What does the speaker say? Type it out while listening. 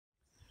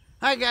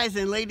Hi guys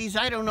and ladies,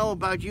 I don't know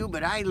about you,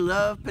 but I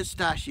love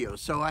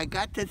pistachios. So I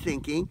got to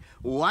thinking,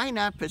 why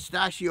not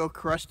pistachio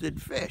crusted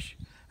fish?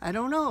 I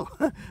don't know.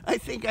 I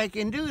think I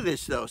can do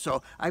this though.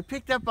 So I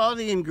picked up all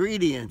the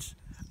ingredients.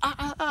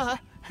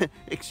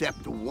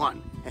 Except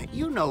one.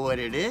 You know what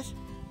it is.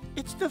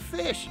 It's the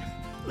fish.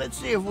 Let's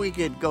see if we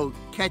could go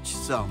catch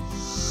some.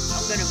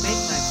 I'm gonna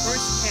make my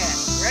first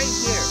cast right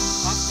here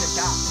off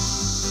the dock.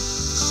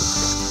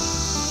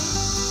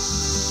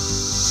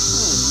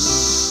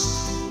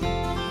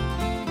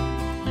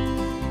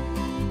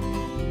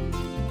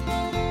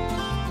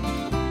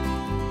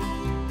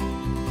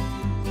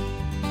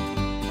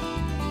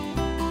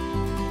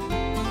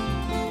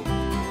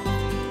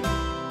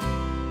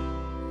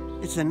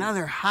 It's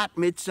another hot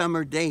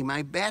midsummer day.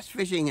 My bass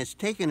fishing has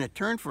taken a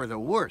turn for the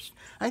worst.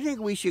 I think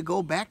we should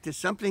go back to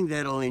something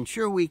that'll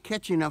ensure we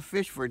catch enough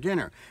fish for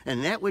dinner,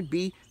 and that would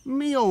be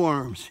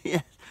mealworms.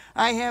 Yes,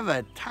 I have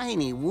a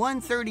tiny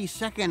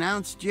 1/32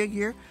 ounce jig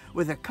here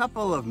with a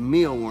couple of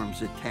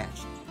mealworms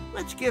attached.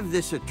 Let's give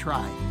this a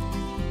try.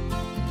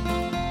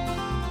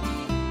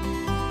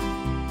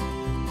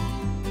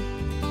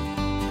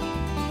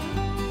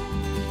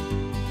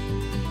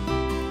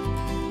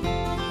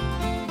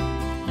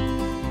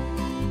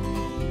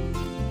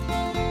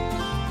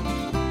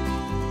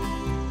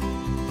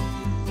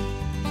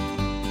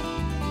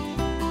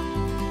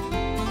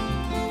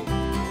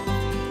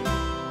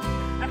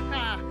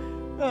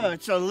 Oh,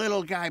 it's a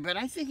little guy, but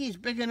I think he's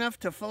big enough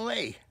to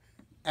fillet.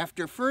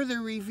 After further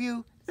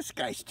review, this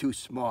guy's too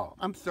small.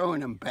 I'm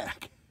throwing him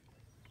back.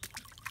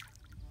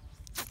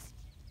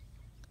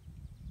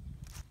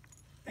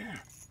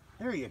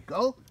 There you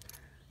go.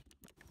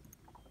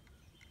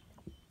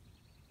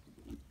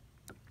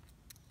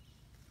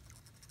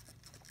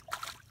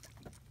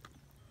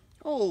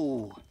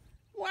 Oh,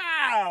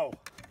 wow.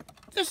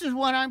 This is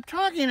what I'm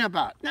talking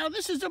about. Now,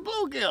 this is a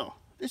bluegill.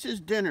 This is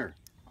dinner.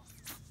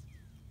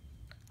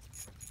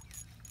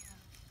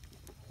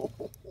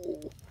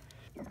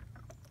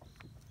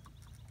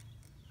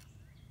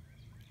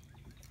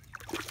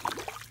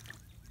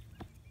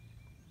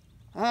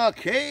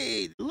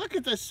 Okay, look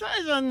at the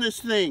size on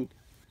this thing.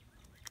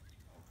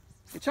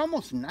 It's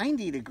almost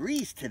 90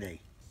 degrees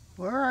today.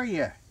 Where are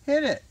you?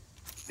 Hit it.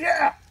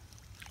 Yeah.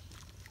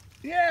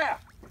 Yeah.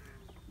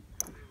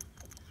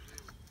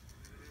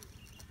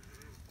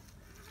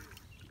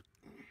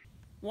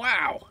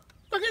 Wow.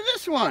 Look at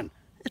this one.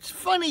 It's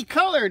funny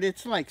colored.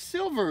 It's like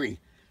silvery.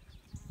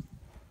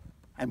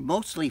 I'm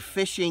mostly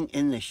fishing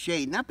in the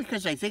shade, not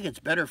because I think it's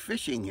better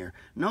fishing here.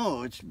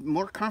 No, it's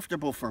more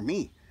comfortable for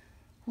me.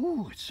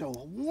 Ooh, it's so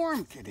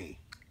warm today.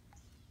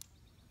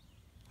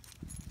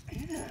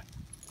 Yeah,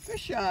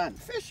 fish on,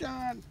 fish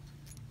on.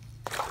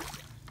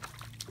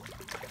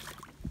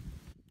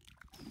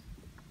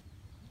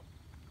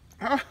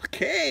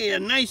 Okay, a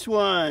nice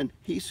one.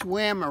 He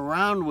swam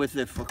around with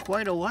it for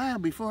quite a while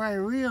before I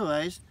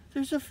realized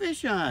there's a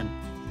fish on.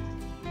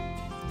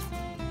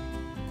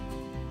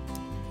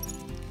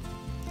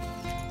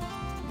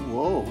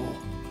 Whoa.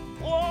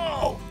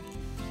 Whoa!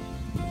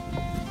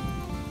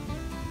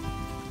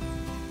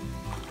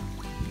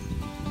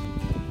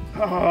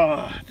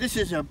 Oh, this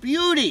is a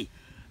beauty.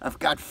 I've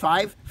got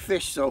 5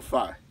 fish so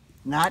far.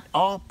 Not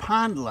all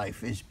pond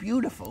life is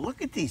beautiful.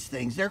 Look at these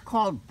things. They're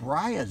called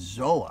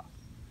bryozoa.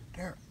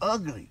 They're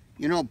ugly.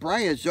 You know,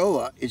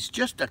 bryozoa is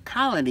just a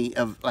colony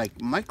of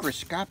like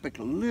microscopic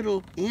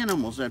little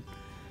animals that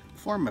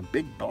form a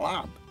big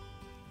blob.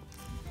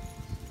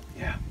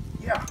 Yeah,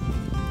 yeah.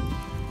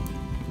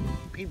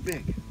 Be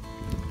big.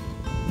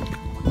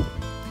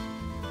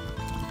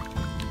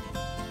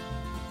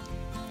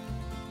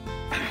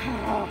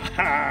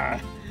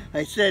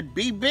 I said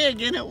be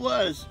big, and it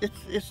was.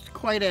 It's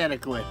quite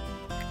adequate.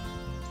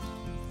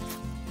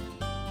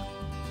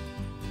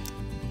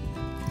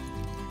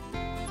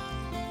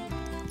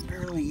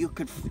 Barely, you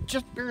could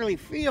just barely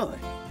feel it.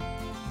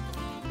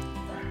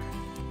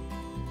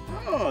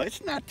 Oh,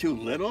 it's not too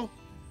little.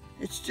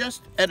 It's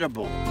just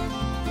edible.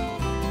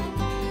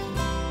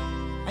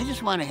 I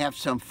just want to have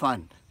some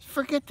fun.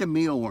 Forget the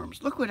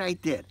mealworms. Look what I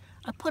did.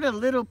 I put a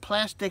little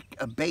plastic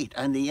bait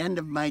on the end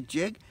of my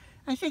jig.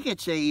 I think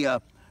it's a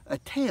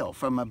tail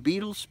from a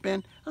beetle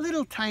spin. A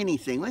little tiny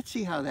thing. Let's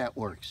see how that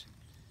works.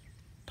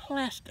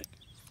 Plastic.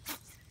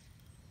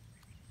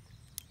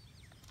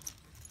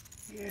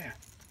 Yeah,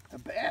 a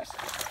bass.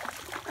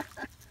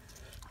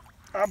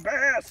 A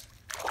bass.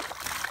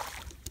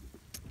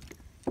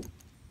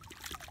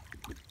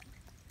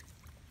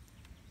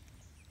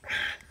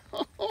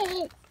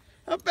 Oh,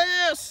 a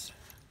bass.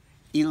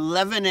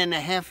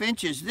 11.5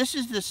 inches. This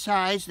is the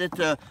size that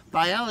the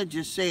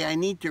biologists say I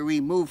need to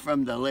remove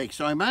from the lake,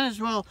 so I might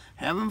as well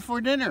have them for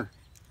dinner.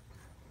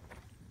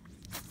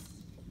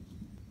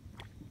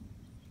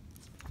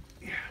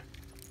 Yeah.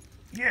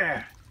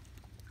 Yeah.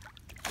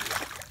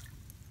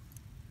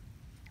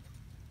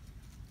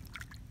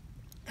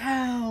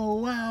 Oh,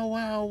 wow,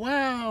 wow,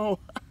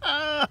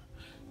 wow.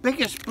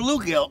 Biggest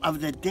bluegill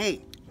of the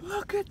day.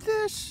 Look at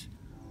this.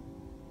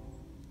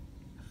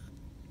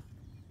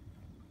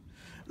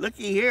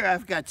 Looky here,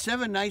 I've got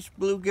 7 nice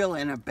bluegill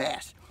and a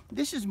bass.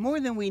 This is more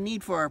than we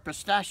need for our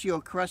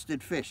pistachio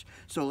crusted fish.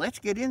 So let's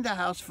get in the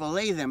house,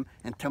 fillet them,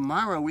 and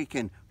tomorrow we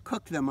can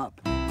cook them up.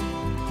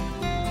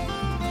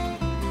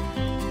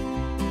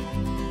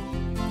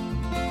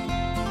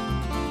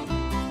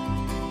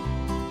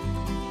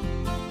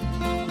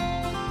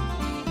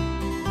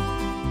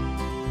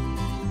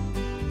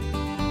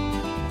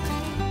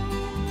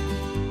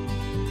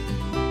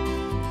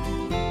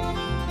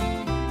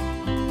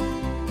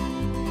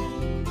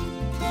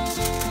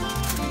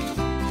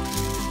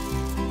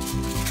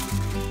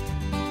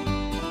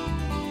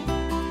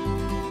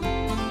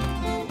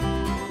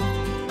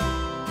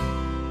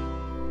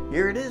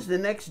 Here it is the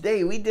next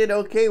day. We did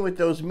okay with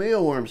those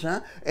mealworms,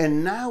 huh?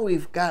 And now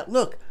we've got,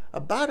 look,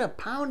 about 1.5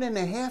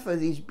 pounds of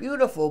these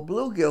beautiful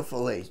bluegill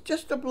fillets,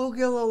 just the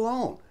bluegill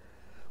alone.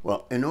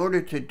 Well, in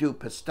order to do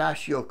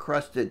pistachio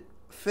crusted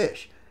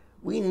fish,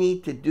 we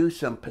need to do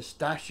some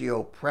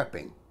pistachio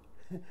prepping.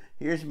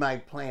 Here's my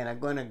plan. I'm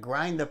going to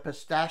grind the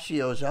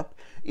pistachios up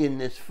in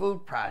this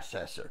food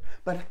processor.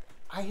 But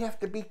I have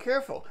to be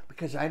careful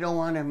because I don't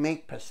want to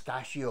make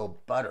pistachio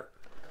butter.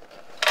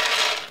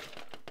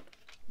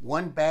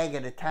 1 bag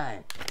at a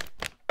time.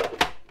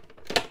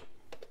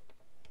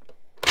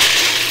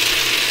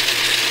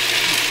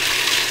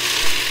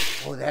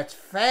 Oh, that's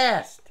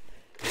fast.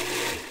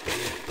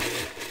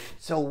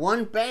 So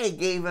 1 bag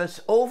gave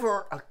us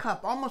over a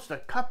cup, almost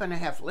 1.5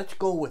 cups. Let's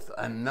go with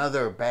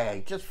another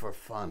bag just for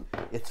fun.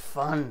 It's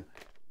fun.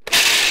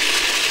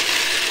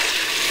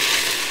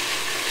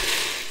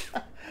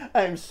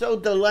 I'm so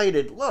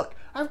delighted. Look,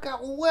 I've got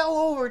well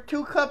over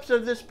 2 cups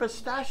of this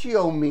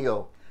pistachio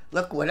meal.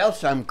 Look what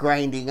else I'm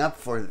grinding up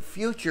for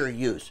future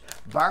use.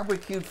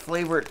 Barbecued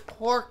flavored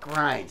pork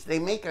rinds. They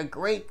make a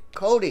great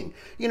coating.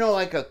 You know,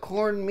 like a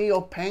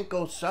cornmeal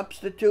panko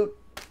substitute.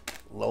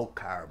 Low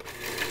carb.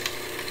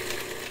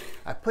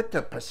 I put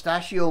the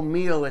pistachio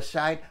meal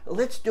aside.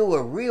 Let's do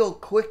a real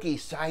quickie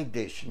side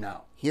dish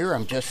now. Here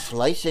I'm just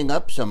slicing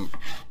up some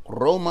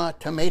Roma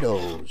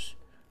tomatoes.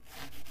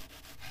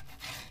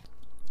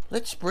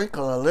 Let's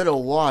sprinkle a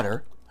little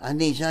water on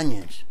these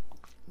onions.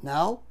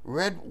 Now,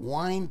 red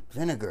wine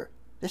vinegar.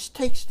 This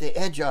takes the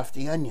edge off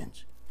the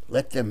onions.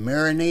 Let them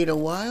marinate a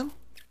while.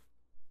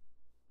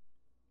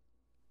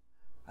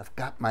 I've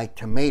got my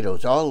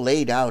tomatoes all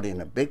laid out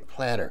in a big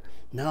platter.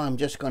 Now I'm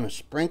just going to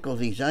sprinkle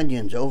these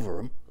onions over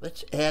them.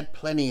 Let's add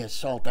plenty of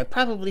salt. I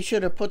probably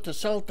should have put the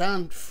salt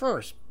on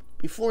first,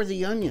 before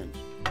the onions.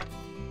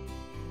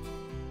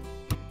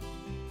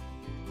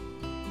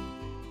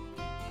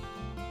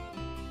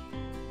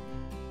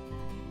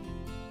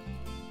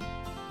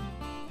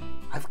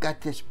 I've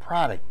got this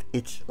product.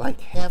 It's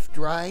like half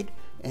dried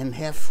and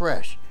half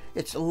fresh.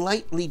 It's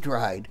lightly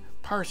dried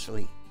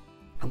parsley.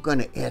 I'm going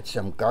to add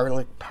some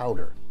garlic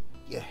powder.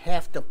 You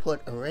have to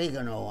put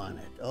oregano on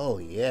it. Oh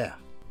yeah.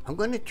 I'm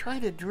going to try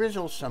to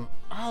drizzle some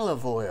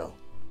olive oil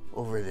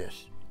over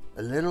this.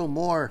 A little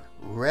more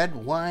red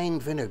wine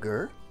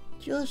vinegar.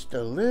 Just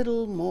a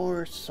little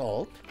more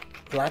salt.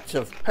 Lots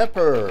of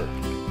pepper.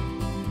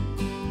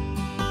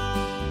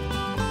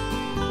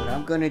 What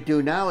I'm going to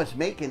do now is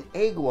make an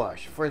egg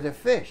wash for the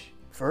fish.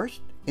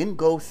 First, in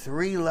go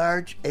 3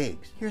 large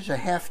eggs. Here's a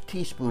 ½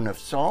 teaspoon of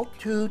salt,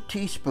 2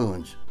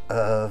 teaspoons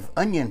of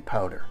onion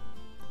powder,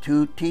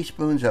 2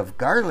 teaspoons of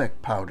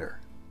garlic powder,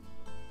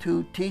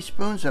 2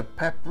 teaspoons of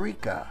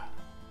paprika.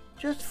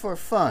 Just for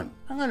fun,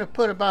 I'm going to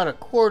put about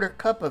 1/4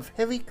 cup of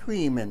heavy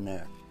cream in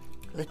there.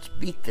 Let's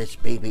beat this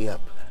baby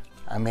up.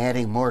 I'm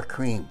adding more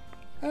cream.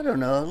 I don't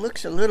know, it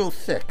looks a little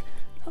thick.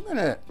 I'm going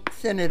to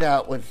thin it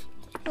out with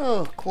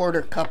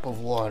 1/4 cup of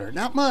water.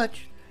 Not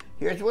much.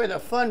 Here's where the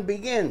fun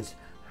begins.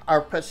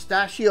 Our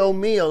pistachio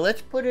meal.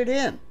 Let's put it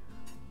in.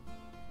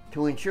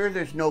 To ensure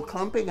there's no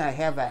clumping, I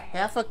have a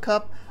 ½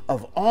 cup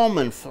of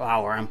almond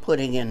flour I'm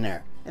putting in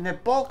there. And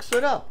it bulks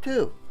it up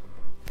too.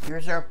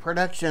 Here's our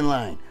production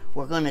line.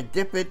 We're going to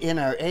dip it in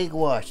our egg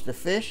wash. The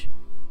fish,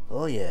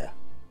 oh yeah.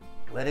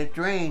 Let it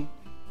drain.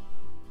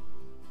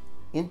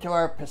 Into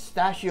our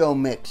pistachio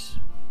mix.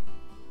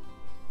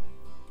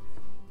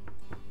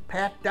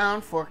 Pat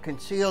down for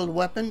concealed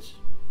weapons.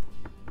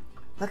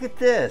 Look at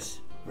this.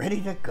 Ready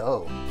to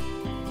go.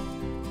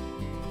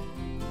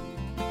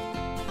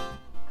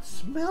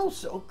 Smells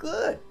so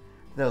good.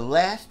 The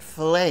last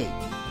fillet.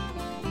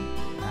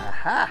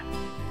 Aha!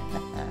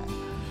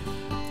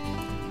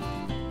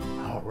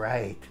 All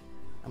right.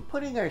 I'm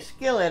putting our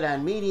skillet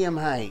on medium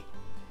height.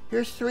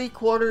 Here's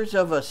 3/4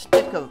 of a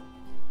stick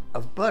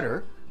of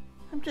butter.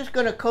 I'm just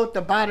going to coat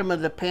the bottom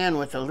of the pan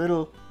with a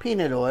little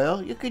peanut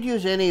oil. You could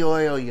use any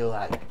oil you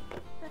like.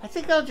 I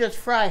think I'll just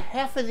fry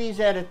half of these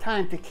at a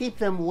time to keep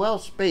them well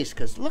spaced,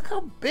 because look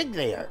how big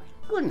they are.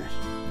 Goodness.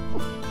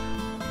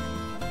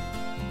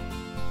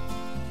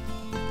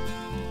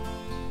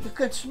 You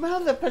could smell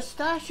the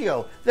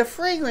pistachio. The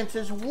fragrance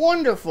is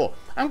wonderful.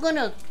 I'm going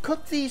to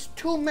cook these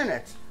 2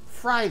 minutes.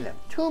 Fry them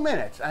 2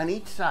 minutes on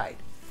each side.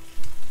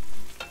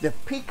 The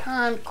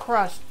pecan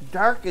crust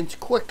darkens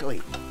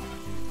quickly,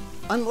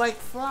 unlike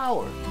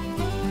flour.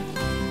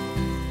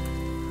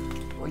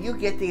 Well, you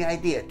get the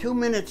idea. 2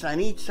 minutes on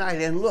each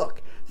side, and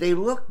look, they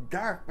look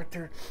dark, but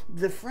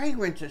the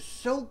fragrance is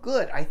so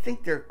good. I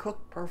think they're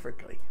cooked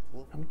perfectly.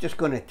 I'm just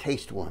going to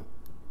taste one.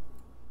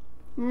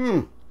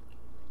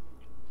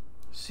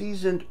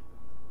 Seasoned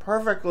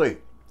perfectly,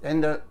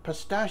 and the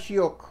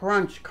pistachio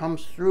crunch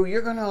comes through.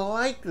 You're going to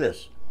like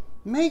this.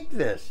 Make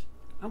this.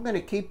 I'm going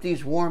to keep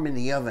these warm in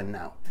the oven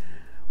now.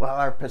 While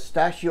our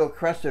pistachio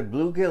crusted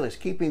bluegill is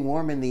keeping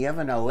warm in the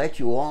oven, I'll let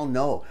you all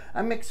know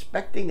I'm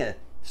expecting a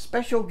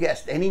special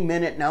guest any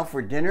minute now for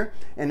dinner,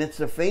 and it's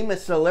the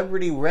famous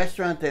celebrity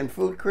restaurant and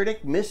food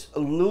critic, Miss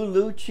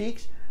Lulu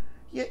Cheeks.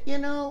 You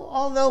know,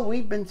 although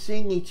we've been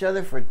seeing each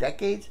other for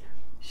decades,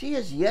 she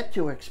has yet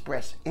to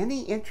express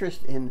any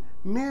interest in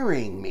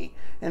marrying me,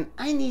 and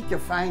I need to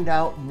find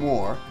out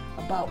more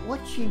about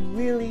what she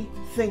really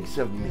thinks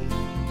of me.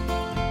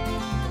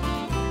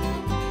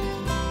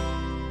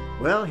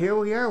 Well, here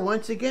we are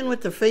once again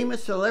with the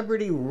famous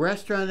celebrity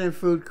restaurant and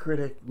food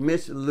critic,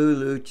 Miss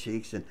Lulu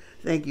Cheeks. And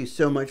thank you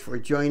so much for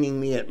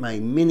joining me at my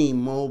mini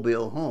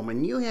mobile home.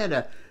 And you had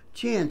a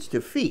chance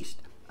to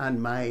feast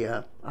on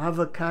my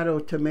avocado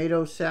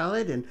tomato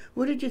salad. And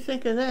what did you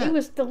think of that? It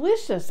was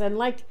delicious. And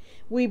like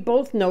we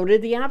both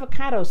noted, the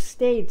avocado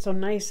stayed so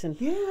nice and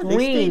green. They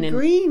stayed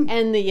green.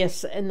 And the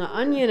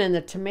onion and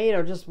the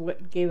tomato just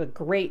gave a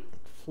great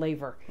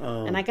flavor.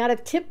 And I got a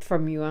tip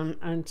from you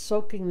on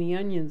soaking the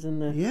onions in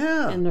the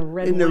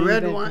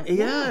red wine.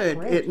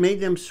 It made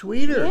them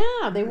sweeter.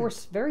 Yeah, they were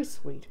very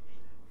sweet.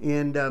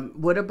 And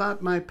what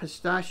about my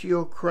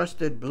pistachio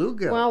crusted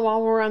bluegill? Well,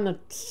 while we're on the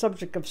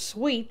subject of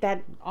sweet,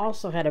 that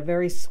also had a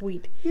very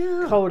sweet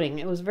coating.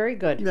 It was very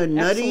good. The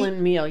nutty, excellent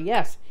meal,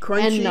 yes,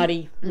 crunchy, and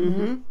nutty.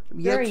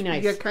 Very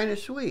nice. Yeah, kind of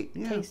sweet.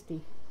 Yeah.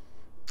 Tasty.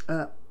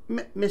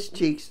 Miss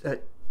Cheeks,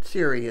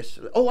 serious.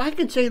 Oh, I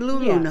can say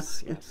Lulu now.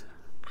 Yes.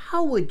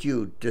 How would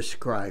you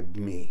describe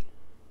me?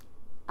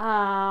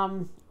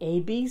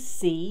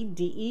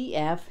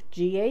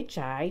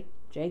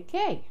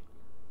 ABCDEFGHIJK.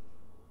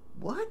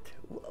 What?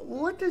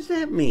 What does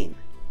that mean?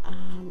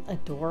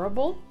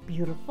 Adorable,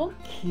 beautiful,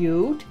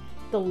 cute,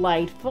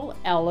 delightful,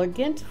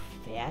 elegant,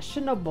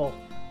 fashionable,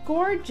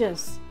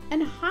 gorgeous,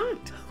 and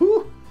hot.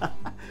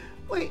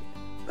 Wait,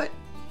 but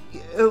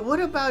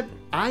what about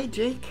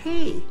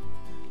IJK?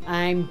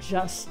 I'm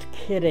just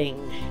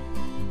kidding.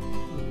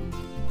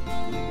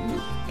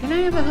 Can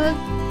I have a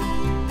hug?